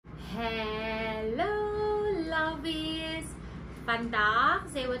Vandaag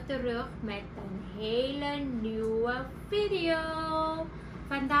zijn we terug met een hele nieuwe video.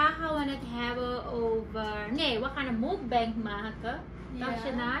 Vandaag gaan we het hebben over... Nee, we gaan een mukbang maken. Ja.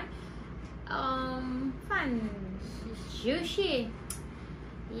 Van sushi.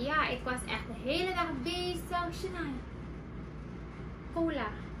 Ja, ik was echt de hele dag bezig. Shania. Cola.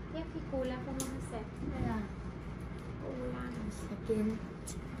 Heb je cola voor me gezet? Ja. Cola. Second.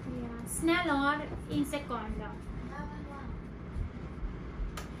 Ja, snel hoor. 1 seconde.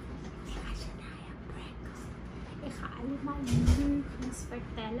 Ik ga allemaal leugens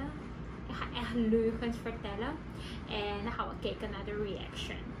vertellen. Ik ga echt leugens vertellen. En dan gaan we kijken naar de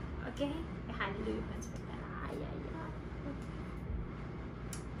reaction. Oké? Ik ga leugens vertellen.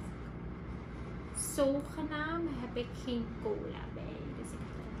 Zogenaamd heb ik geen cola bij. Dus ik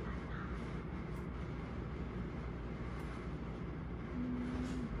ga het laten halen.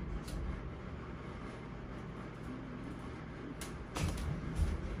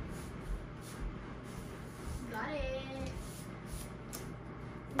 Got it.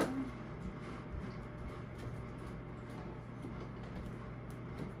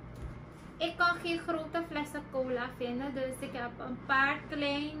 Ik kan geen grote flessen cola vinden, dus ik heb een paar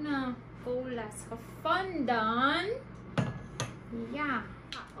kleine cola's gevonden. Ja,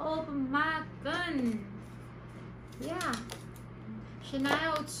 ga openmaken. Ja, Shania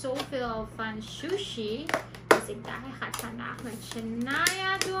houdt zoveel van sushi, dus ik dacht ik ga het vandaag met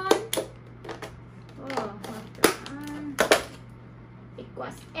Shania doen. Oh, wat aan. Ik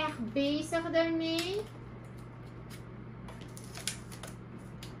was echt bezig daarmee.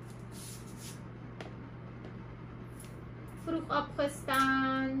 Vroeg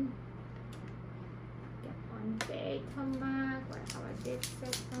opgestaan. Ik heb ontbijt gemaakt. Waar gaan we dit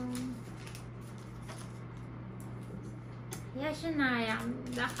zetten? Ja, Shania,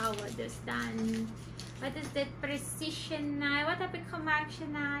 daar gaan we dus dan. Wat is dit precies, Shania? Wat heb ik gemaakt,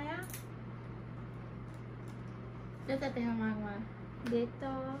 Shania? Dit heb je gemaakt, maar. Dit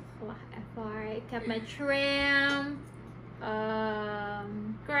toch? Wacht even. Ik heb mijn shrimp,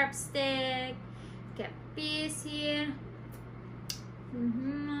 crab stick, ik heb peas hier.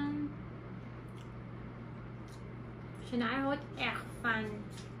 Shania houdt echt van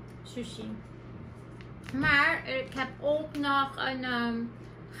sushi. Maar ik heb ook nog een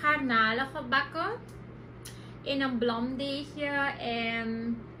garnalen gebakken in een blomdeegje.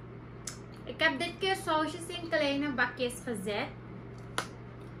 En ik heb dit keer sausjes in kleine bakjes gezet.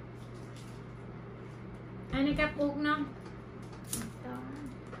 En ik heb ook nog...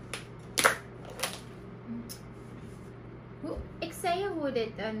 Ik zei je hoe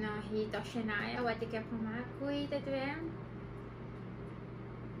dit heet, Shania, wat ik heb gemaakt. Hoe heet het weer?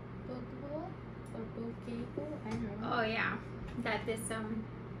 Oh ja, dat is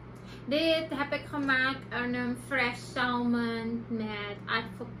dit heb ik gemaakt een fresh salmon met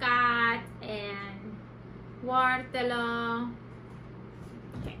advocaat en wortelen.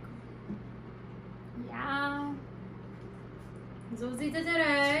 Kijk. Ja. Zo ziet het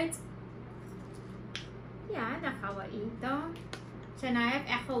eruit. Ja, dan gaan we eten. Shania heeft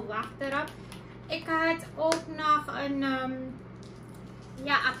echt gewacht erop. Ik had ook nog een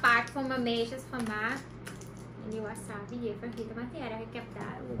apart voor mijn meisjes gemaakt. En die wasabi hier vergeten, want ja, ik heb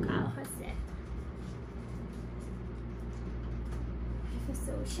daar ook al gezet. Even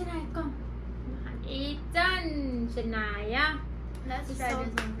zo, Shania, kom. We gaan eten, Shania. Let's try this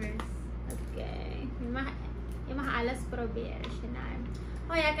one first. Oké. Je mag alles proberen, Shania.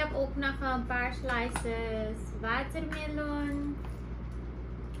 Oh ja, ik heb ook nog een paar slices watermeloen,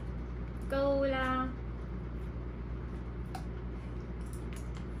 cola.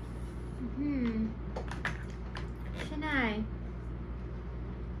 Shania.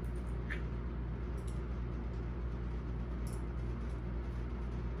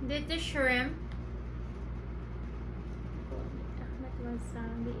 Dit is shrimp. Met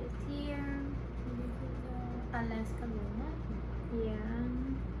wasabi is hier. Alaska Luna. Ja.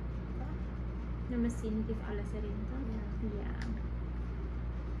 De machine heeft alles erin, toch? Ja.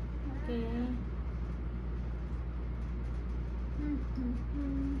 Oké.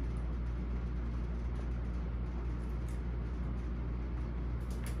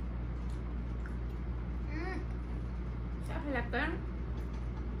 Zo lekker.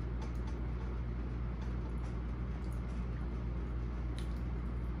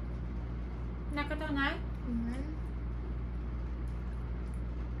 Lekker toch, nee?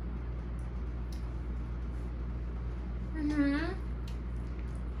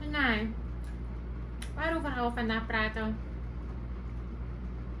 Nee. Waarover gaan we vandaag praten?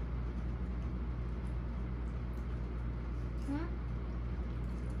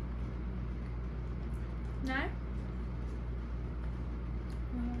 Nee?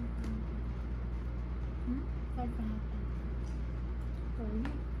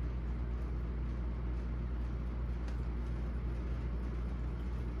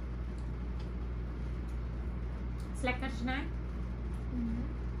 Is lekker, Shania?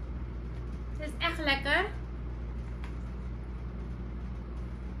 Het is echt lekker.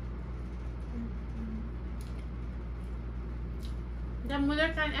 De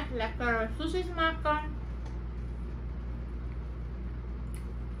moeder kan echt lekker sushis maken.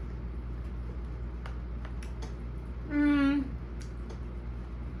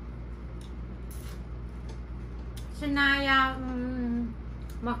 Shania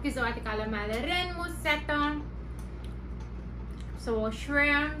mag kiezen wat ik allemaal erin moet zetten. Zo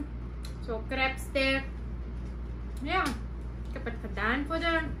shrimp, zo crabstick. Ja, ik heb het gedaan voor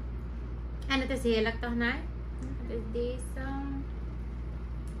de. En het is heerlijk toch, nee? Het is deze.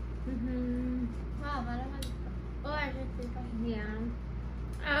 Wauw, waarom is het? Oh, er zit dit bij. Ja.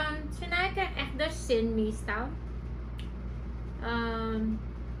 Shania krijgt echt de zin meestal.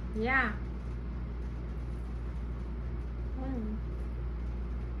 Ja.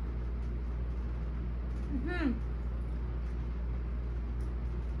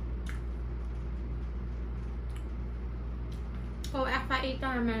 Oh, echt gaan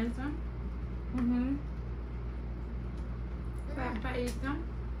eten, hè, mensen. Echt gaan eten.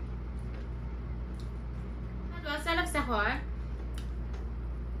 Ik wil zelf zeggen hoor.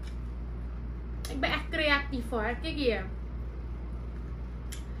 Ik ben echt creatief hoor. Kijk hier.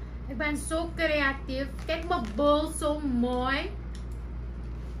 Ik ben zo creatief. Kijk mijn bol, zo mooi.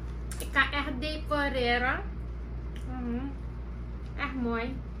 Ik ga echt decoreren. Echt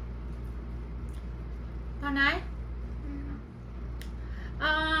mooi. Kan hij?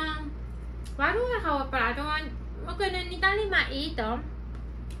 Waarover gaan we praten? Want we kunnen niet alleen maar eten.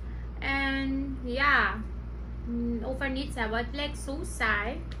 En ja, over niets hebben. Het lijkt zo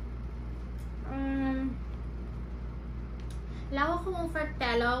saai. Laten we gewoon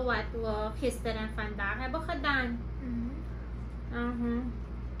vertellen wat we gisteren en vandaag hebben gedaan.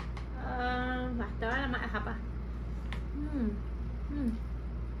 Wacht hoor, laat maar even.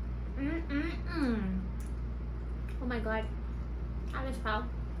 Oh my god. Alles fout.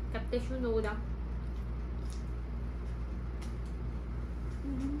 Ik heb tissue nodig.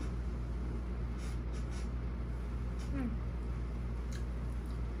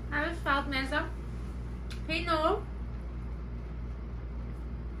 Alles fout, mensen. Geen nood.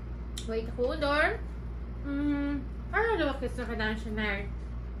 We eten gewoon door. Wat hadden we gisteren gedaan, Shania?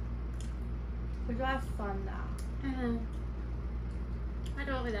 Het was vandaag. Wat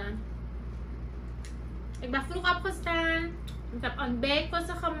hadden we gedaan? Ik ben vroeg opgestaan. Ik heb ontbijt voor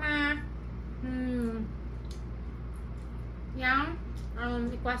ze gemaakt. Ja.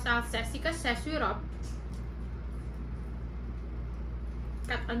 Ik was al 6 uur op. Ik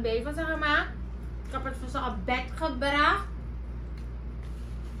heb ontbijt voor ze gemaakt. Ik heb het voor ze op bed gebracht.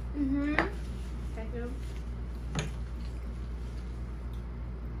 Kijk zo.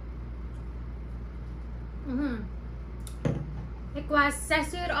 Ik was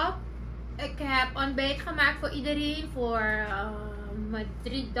 6 uur op. Ik heb ontbijt gemaakt voor iedereen. Voor mijn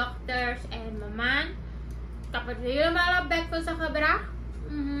 3 dochters en mijn man. Ik heb het helemaal op bed voor ze gebracht.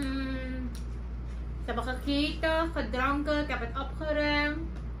 Ze hebben gegeten, gedronken. Ik heb het opgeruimd.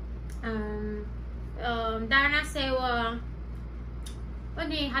 Daarna zijn we... Oh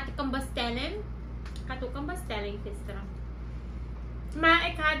nee, had ik een bestelling. Ik had ook een bestelling gisteren. Maar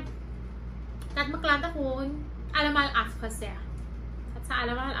ik had mijn klanten gewoon allemaal afgezegd. Ik had ze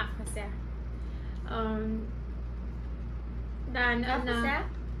allemaal afgezegd. Dan Afgezegd?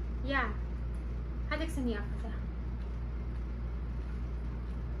 Ja. Had ik ze niet afgezegd.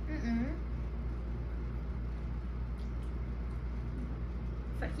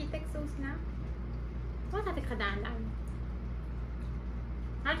 Vergeet ik zo snel? Wat had ik gedaan dan?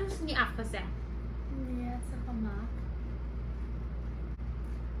 Hadden we ze niet afgezegd? Nee, het is gemaakt.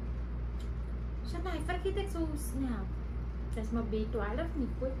 Shania, vergeet ik zo snel? Dat is mijn B12 niet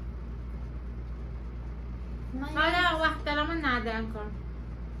goed. Maar wacht, laat me nadenken.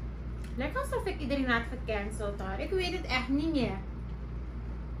 Lijkt alsof ik iedereen had gecanceld hoor. Ik weet het echt niet meer.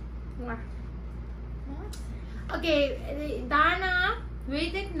 Wacht. Oké, daarna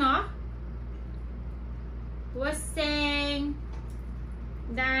weet ik nog. We zijn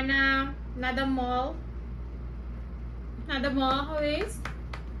daarna naar de mall. Naar de mall geweest.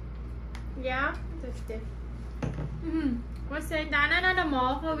 Ja, dat is dit. We zijn daarna naar de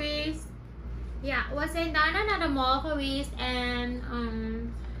mall geweest. Ja, we zijn daarna naar de mall geweest en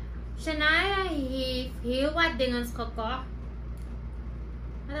Shania heeft heel wat dingen gekocht.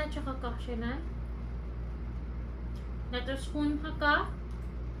 Wat had je gekocht, Shania? Dat een schoen gekocht.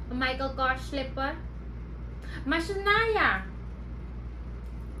 Een Michael Kors slipper. Maar Shania,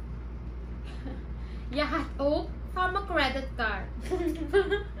 je had ook van mijn creditcard.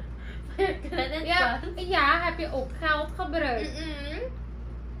 Ja, heb je ook geld gebruikt?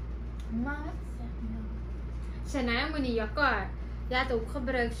 Maar wat zeg je nou? Shania moet niet jakken. Je had ook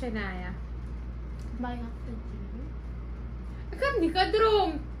gebruikt, Shania. Maar je had verdiend. Ik heb niet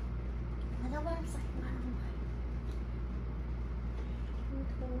gedroomd. Maar dan waarom zeg je maar dan?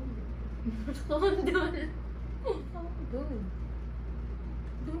 Je moet gewoon doen. Doen.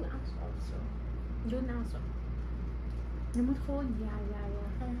 Doen alsof zo. Doen alsof. Je moet gewoon ja.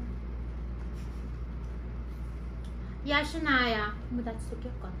 Ja, Shania. Je moet dat stukje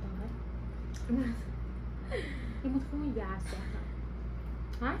katten, hè. Je moet gewoon ja zeggen.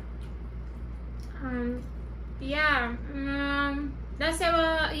 Huh? Dan zijn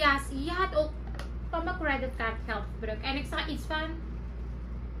we, ja, je had ook van mijn creditcard geld gebruikt. En ik zag iets van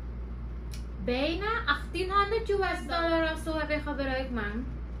bijna $1800 of zo heb je gebruikt, man.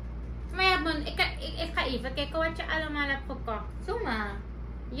 Maar ja, man, ik ga even kijken wat je allemaal hebt gekocht. Zomaar.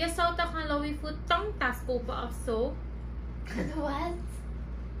 Je zou toch een Louis Vuitton tas kopen of zo? Wat?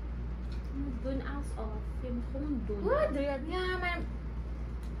 Je moet doen alsof. Je moet gewoon doen. Hoe doe je dat? Ja, maar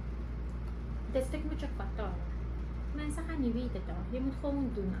dit stuk moet je katten. Mensen gaan niet weten toch. Je moet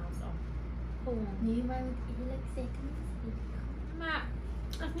gewoon doen alsof. Gewoon. Nee, maar je moet eerlijk zeggen. Maar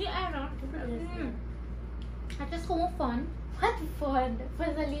het is niet erg. Het is gewoon fun. Wat fun?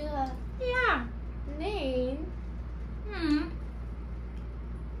 Voor de leren. Ja. Nee.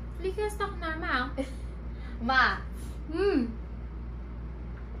 Liegen is toch normaal? Maar.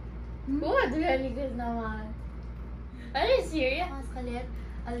 Hoe doe je liegen normaal? Are you serious? Ik heb geleerd.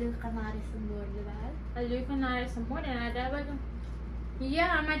 Een leugenarische moordenaar. Een leugenarische moordenaar.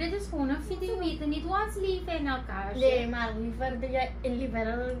 Ja, maar dit is gewoon een video. We weten niet hoe ons leven in elkaar zit. Nee, maar liever doe je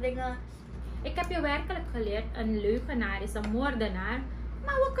liever dingen. Ik heb je werkelijk geleerd. Een leugenaar is een moordenaar.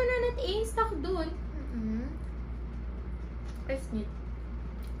 Maar we kunnen het eens toch doen? Is niet.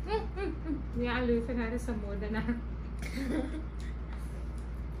 Ja, een leugenaar is een moordenaar.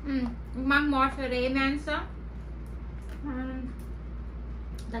 Ik maak morgen mensen.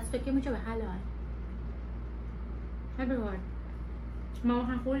 Dat stukje moet je weghalen. Heb je gehoord? Maar we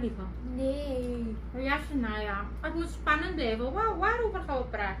gaan gewoon liggen. Nee. Ja, Shania. Het moet spannend blijven. Waarover gaan we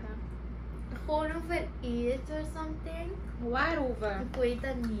praten? Gewoon over iets or something. Waarover? Ik weet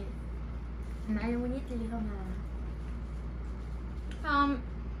het niet. Maar je moet niet liggen maken.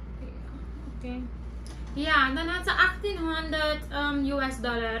 Oké. Ja, dan had ze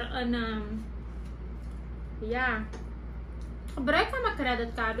 $1800 ja, gebruik van mijn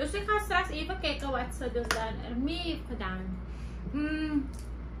creditcard. Dus ik ga straks even kijken wat ze dus dan ermee heeft gedaan.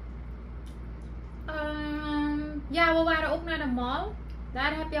 Ja, we waren ook naar de mall.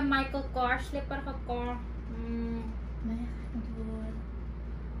 Daar heb je Michael Kors slipper gekocht. Maar je gaat door.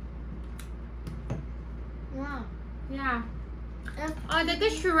 Wow. Ja. Oh, dit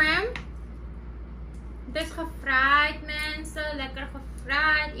is shrimp. Dit is gefraaid, mensen. Lekker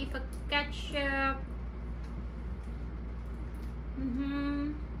gefraaid. Even ketchup.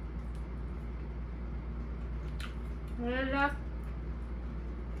 Heerlijk.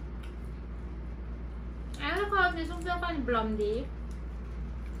 Eigenlijk hou ik niet zoveel van blondie.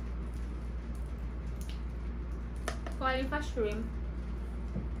 Ik hou van shrimp.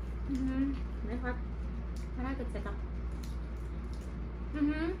 Lekker. Waar ga ik het zetten?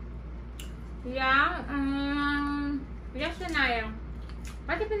 Ja, Shania.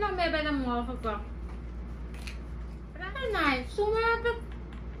 Wat heb je nog meer bij de mall gekocht? Nice. Zomaar heb ik...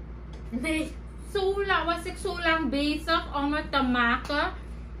 Nee. Was ik zo lang bezig om het te maken.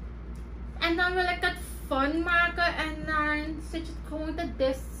 En dan wil ik het fun maken en dan zit je gewoon te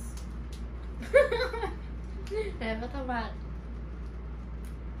dis. Ja, wat dan maar.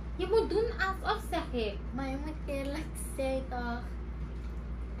 Je moet doen alsof, zeg ik. Maar je moet eerlijk zijn toch.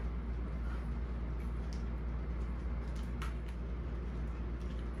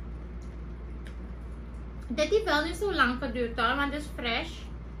 Dit heeft wel niet zo lang geduurd hoor, want het is fresh.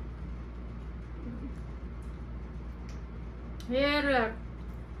 Heerlijk.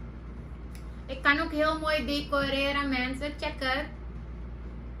 Ik kan ook heel mooi decoreren, mensen. Check het.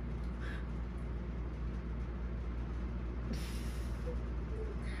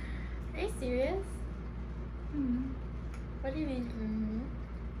 Are you serious? What do you mean?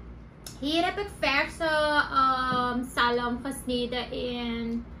 Hier heb ik verse zalm gesneden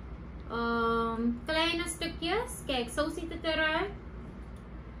in kleine stukjes. Kijk, zo ziet het eruit.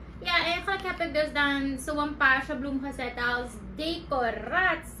 Ja, eigenlijk heb ik dus dan zo'n paarsebloem gezet als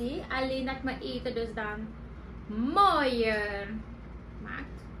decoratie. Alleen dat mijn eten dus dan mooier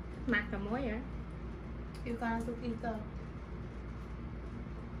maakt. Het maakt het mooier. Je kan het ook eten.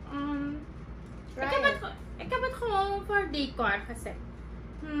 Ik heb het gewoon voor decor gezet.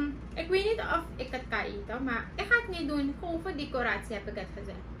 Ik weet niet of ik het kan eten, maar ik ga het niet doen. Gewoon voor decoratie heb ik het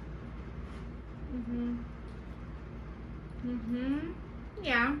gezet.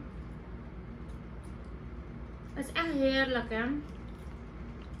 Ja. Het is echt heerlijk, hè.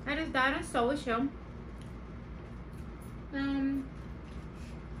 Er is daar een sausje.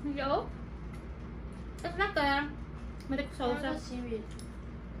 Zo. Het is lekker. Met de saus.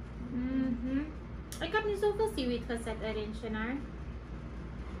 Ik heb niet zoveel seaweed gezet erin, Shanaar.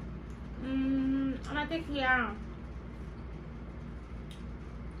 Omdat ja.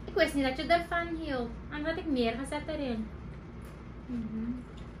 Ik wist niet dat je ervan hield. Anders had ik meer gezet erin.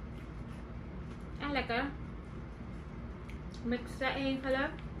 Echt lekker. Mixen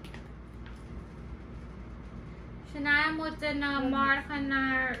eigenlijk. Shania moet morgen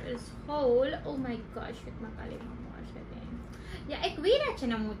naar school. Oh my gosh, ik maak alleen maar morgen ding. Ja, ik weet dat je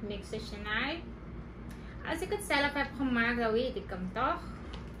hem moet mixen, Shania. Als ik het zelf heb gemaakt, dan weet ik hem toch?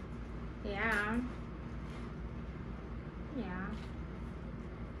 Ja. Ja.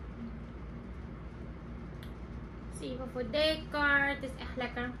 7 voor decor. Het is echt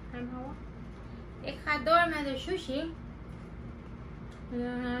lekker. Ga hem houden. Ik ga door met de sushi.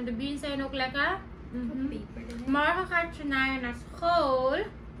 De beans zijn ook lekker. Morgen gaat Shania naar school.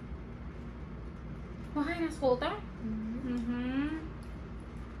 Hoe ga je naar school dan?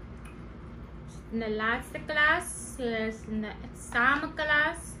 In de laatste klas. Is in de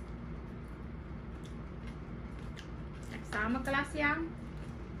examenklas. Examenklas, ja.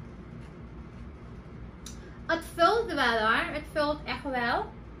 Het vult wel hoor. Het vult echt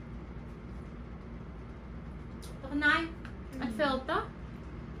wel. Toch nee? Het vult toch?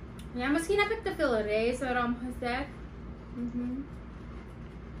 Ja, misschien heb ik te veel rijst erom gezet.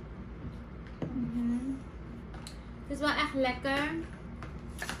 Het is wel echt lekker.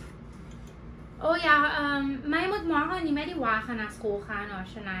 Oh ja, maar je moet morgen niet met die wagen naar school gaan hoor,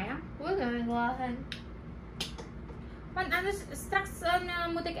 Shania. Hoe dan met wagen? Want anders straks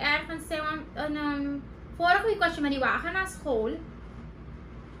moet ik ergens zijn, want vorige week was je met die wagen naar school.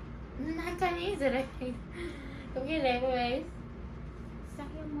 Maar ik kan niet eens rijden. Ik heb geen rijbewijs. Zeg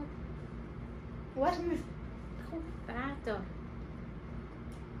je moet Wat is goed praten.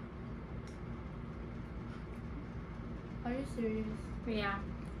 Are you serious? Ja.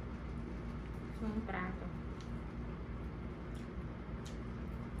 Gewoon praten.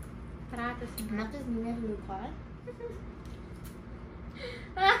 Praten is niet. Dat is niet meer leuk hoor.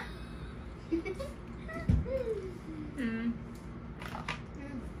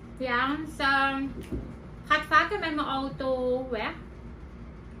 Ja, ze gaat vaker met mijn auto weg.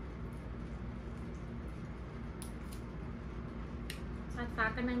 Ze gaat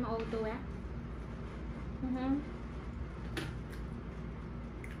vaker met mijn auto weg.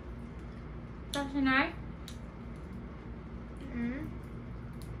 Dat is een uit.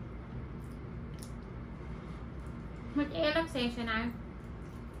 Ik moet eerlijk zijn, Shania. Ik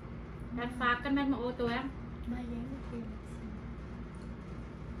ga vaker met mijn auto, hè. Maar jij moet eerlijk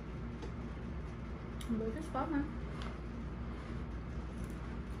zijn. Dat is spannend.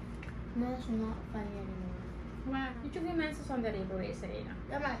 Mensen nog van jullie. Maar weet je hoeveel mensen zonder rijbewijs rijden?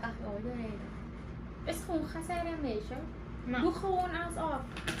 Ja, maar ik kan gewoon rijden. Is gewoon, ga zij een beetje. Maar. Doe gewoon alsof.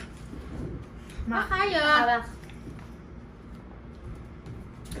 Maar Waar ga je? ga weg.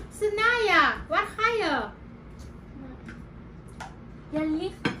 Shania, waar ga je? Je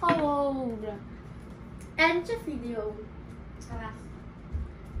liegt gewoon. End je video. Ga weg.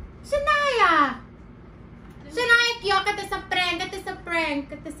 Shania! Shania, Kyok, het is een prank, het is een prank,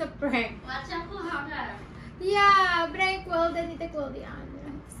 het is een prank. Wat je gehangen? Ja, prank wilde niet, ik wil die andere.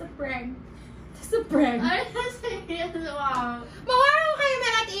 Het is een prank. Het is een prank. Oh, dat is serieus, wauw. Maar waarom ga je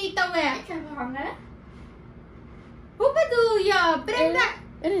met het eten weg? Ik heb hangen. Hoe bedoel je? Breng dat.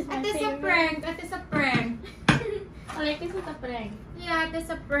 Het is Het is een prank, het is een prank. Alleen is het een prank. Ja, het is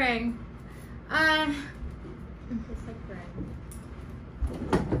een prank. Het is een prank.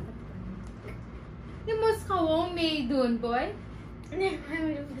 Je moest gewoon meedoen, boy. Nee, maar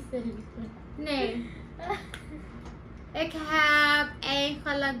we doen het niet. Nee. Ik heb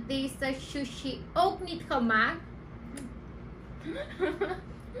eigenlijk deze sushi ook niet gemaakt.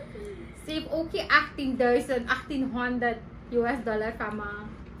 Ze heeft ook je 1800 US dollar van me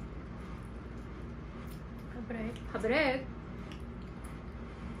gebruikt.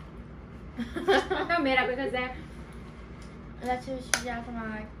 Nou, meer heb ik gezegd. Dat je sushi had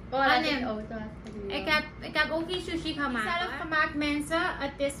gemaakt. Oh, dat nee. ik auto had gedaan. Ik heb ook geen sushi gemaakt. Zelf gemaakt, mensen.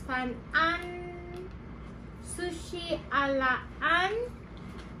 Het is van Sushi à la An.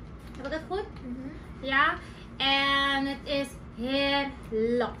 Heb ik het goed? Ja. En het is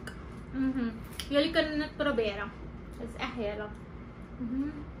heerlijk. Jullie kunnen het proberen. Het is echt heerlijk.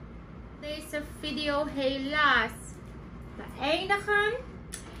 Deze video helaas beëindigen.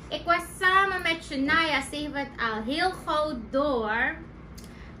 Ik was samen met Shania, ze heeft het al heel gauw door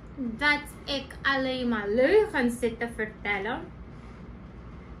dat ik alleen maar leugens zit te vertellen.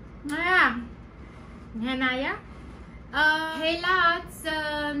 Nou ja, Shania. Helaas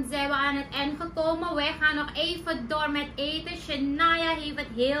zijn we aan het eind gekomen. Wij gaan nog even door met eten. Shania heeft het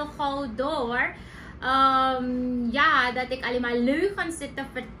heel gauw door. Ja, dat ik alleen maar leugens zit te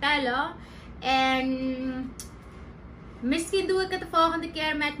vertellen. En misschien doe ik het de volgende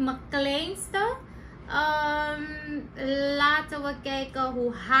keer met mijn kleinste. Laten we kijken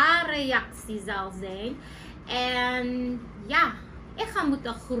hoe haar reactie zal zijn. En ja, ik ga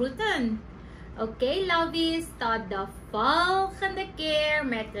moeten groeten. Oké, lovies, tot de volgende keer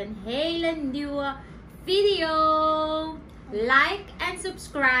met een hele nieuwe video. Like en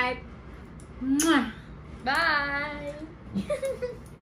subscribe. Mwah. Bye!